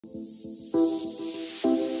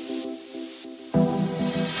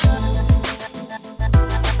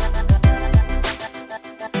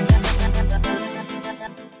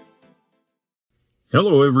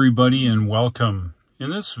Hello everybody and welcome. In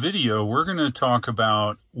this video we're going to talk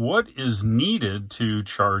about what is needed to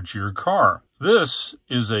charge your car. This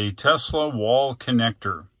is a Tesla wall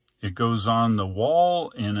connector. It goes on the wall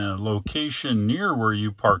in a location near where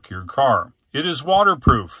you park your car. It is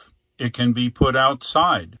waterproof. It can be put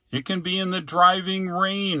outside. It can be in the driving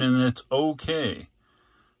rain and it's okay.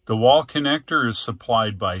 The wall connector is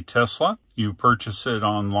supplied by Tesla. You purchase it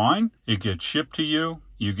online. It gets shipped to you.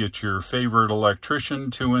 You get your favorite electrician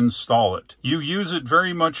to install it. You use it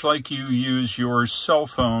very much like you use your cell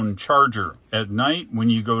phone charger. At night, when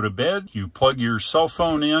you go to bed, you plug your cell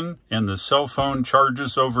phone in and the cell phone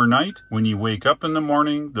charges overnight. When you wake up in the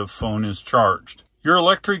morning, the phone is charged. Your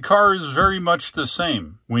electric car is very much the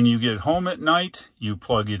same. When you get home at night, you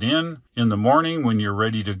plug it in. In the morning, when you're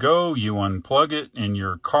ready to go, you unplug it and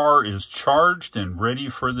your car is charged and ready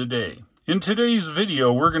for the day. In today's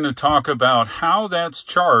video, we're going to talk about how that's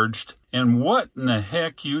charged and what in the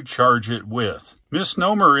heck you charge it with.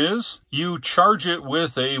 Misnomer is you charge it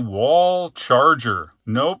with a wall charger.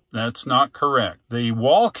 Nope, that's not correct. The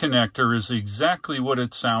wall connector is exactly what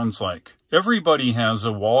it sounds like. Everybody has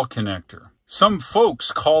a wall connector. Some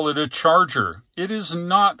folks call it a charger. It is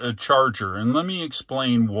not a charger, and let me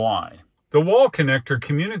explain why. The wall connector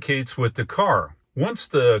communicates with the car. Once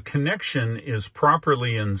the connection is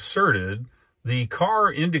properly inserted, the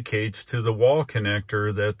car indicates to the wall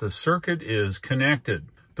connector that the circuit is connected.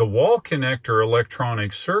 The wall connector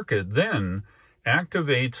electronic circuit then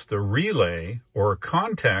activates the relay or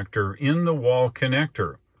contactor in the wall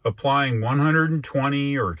connector, applying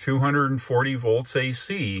 120 or 240 volts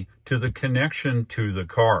AC to the connection to the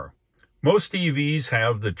car. Most EVs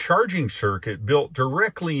have the charging circuit built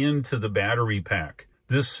directly into the battery pack.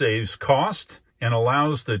 This saves cost and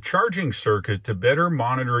allows the charging circuit to better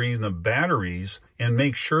monitor the batteries and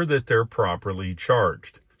make sure that they're properly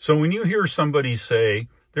charged. So when you hear somebody say,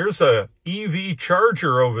 there's a EV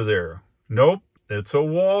charger over there, nope, it's a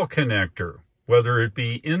wall connector. Whether it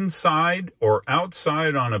be inside or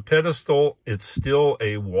outside on a pedestal, it's still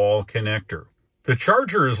a wall connector. The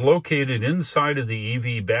charger is located inside of the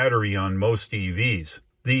EV battery on most EVs.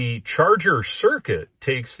 The charger circuit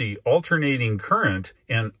takes the alternating current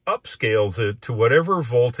and upscales it to whatever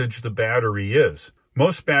voltage the battery is.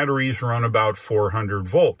 Most batteries run about 400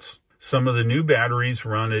 volts. Some of the new batteries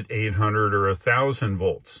run at 800 or 1000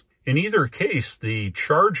 volts. In either case, the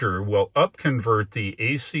charger will upconvert the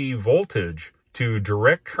AC voltage to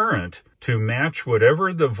direct current to match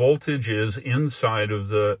whatever the voltage is inside of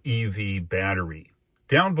the EV battery.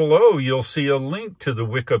 Down below, you'll see a link to the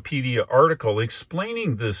Wikipedia article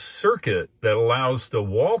explaining this circuit that allows the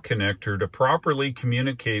wall connector to properly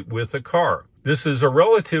communicate with a car. This is a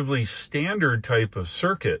relatively standard type of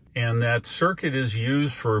circuit, and that circuit is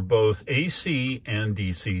used for both AC and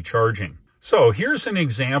DC charging. So here's an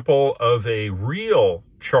example of a real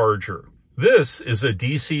charger. This is a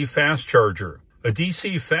DC fast charger. A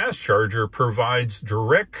DC fast charger provides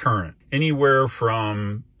direct current anywhere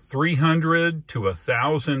from 300 to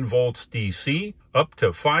 1000 volts DC, up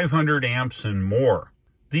to 500 amps and more.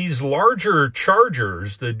 These larger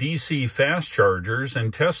chargers, the DC fast chargers,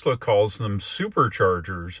 and Tesla calls them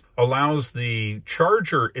superchargers, allows the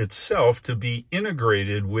charger itself to be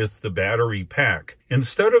integrated with the battery pack.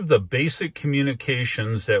 Instead of the basic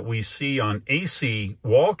communications that we see on AC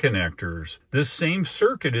wall connectors, this same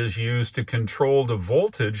circuit is used to control the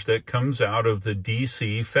voltage that comes out of the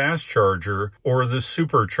DC fast charger or the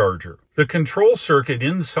supercharger. The control circuit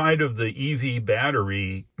inside of the EV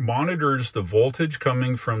battery monitors the voltage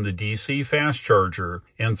coming from the DC fast charger,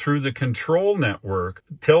 and through the control network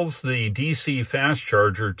tells the DC fast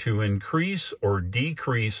charger to increase or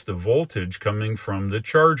decrease the voltage coming from the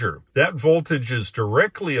charger. That voltage is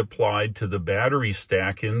directly applied to the battery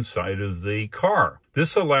stack inside of the car.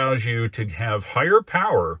 This allows you to have higher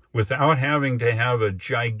power without having to have a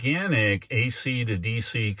gigantic AC to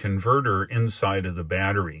DC converter inside of the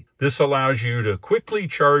battery. This allows you to quickly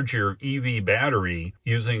charge your EV battery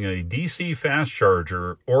using a DC fast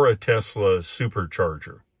charger or a Tesla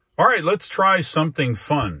supercharger. All right, let's try something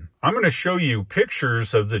fun. I'm going to show you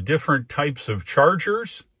pictures of the different types of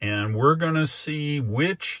chargers, and we're going to see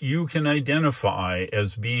which you can identify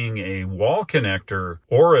as being a wall connector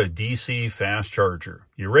or a DC fast charger.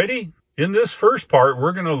 You ready? In this first part,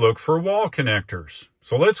 we're going to look for wall connectors.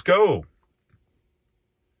 So let's go.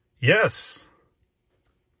 Yes.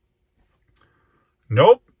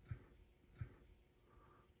 Nope.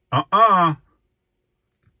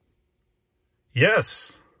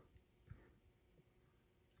 Yes.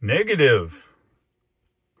 Negative.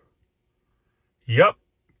 Yup.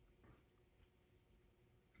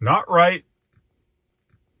 Not right.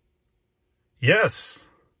 Yes.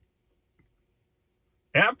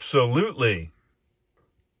 Absolutely.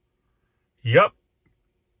 Yup.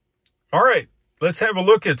 All right, let's have a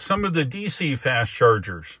look at some of the DC fast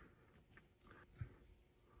chargers.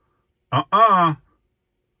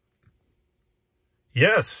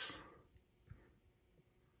 Yes.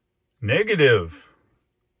 Negative.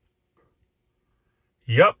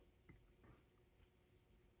 Yup.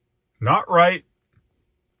 Not right.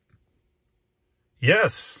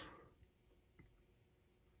 Yes.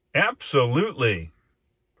 Absolutely.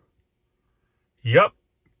 Yup.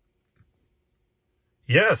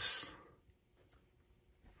 Yes.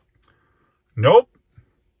 Nope.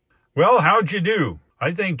 Well, how'd you do?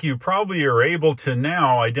 I think you probably are able to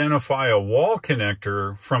now identify a wall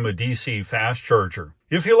connector from a DC fast charger.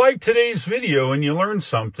 If you liked today's video and you learned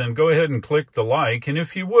something, go ahead and click the like, and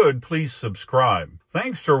if you would, please subscribe.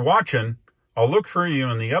 Thanks for watching. I'll look for you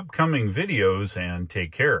in the upcoming videos, and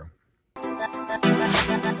take care.